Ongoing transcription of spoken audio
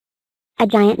a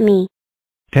giant me.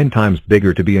 10 times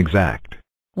bigger to be exact.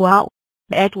 Wow,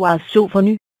 that was so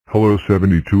funny. Hello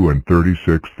 72 and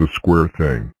 36, the square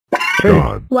thing.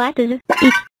 God. What is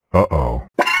it? Uh-oh.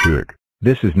 Pig.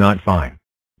 This is not fine.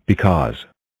 Because.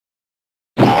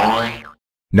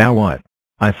 Now what?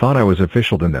 I thought I was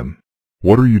official in them.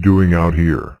 What are you doing out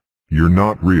here? You're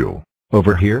not real.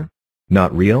 Over here?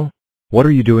 Not real? What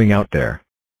are you doing out there?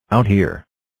 Out here.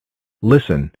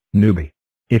 Listen, newbie.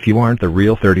 If you aren't the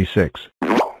real 36,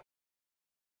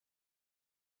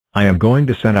 I am going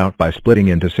to send out by splitting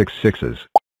into 6 sixes.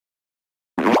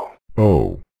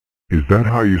 Oh. Is that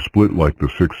how you split like the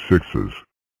 6 sixes?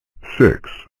 6,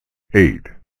 8,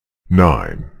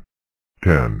 9,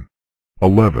 10,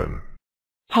 11.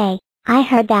 Hey, I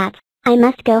heard that. I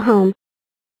must go home.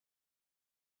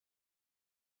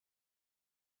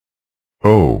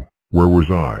 Oh, where was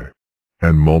I?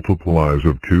 And multiplies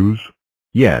of 2s?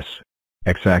 Yes.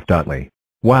 Exactly.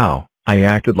 Wow, I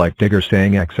acted like Digger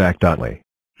saying exactly.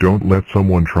 Don't let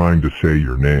someone trying to say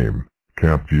your name,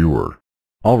 camp viewer.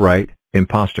 Alright,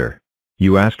 imposter.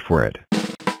 You asked for it.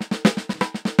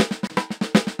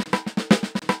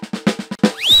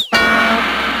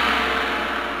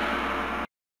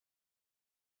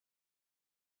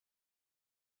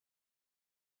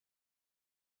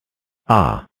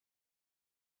 Ah.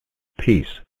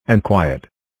 Peace and quiet.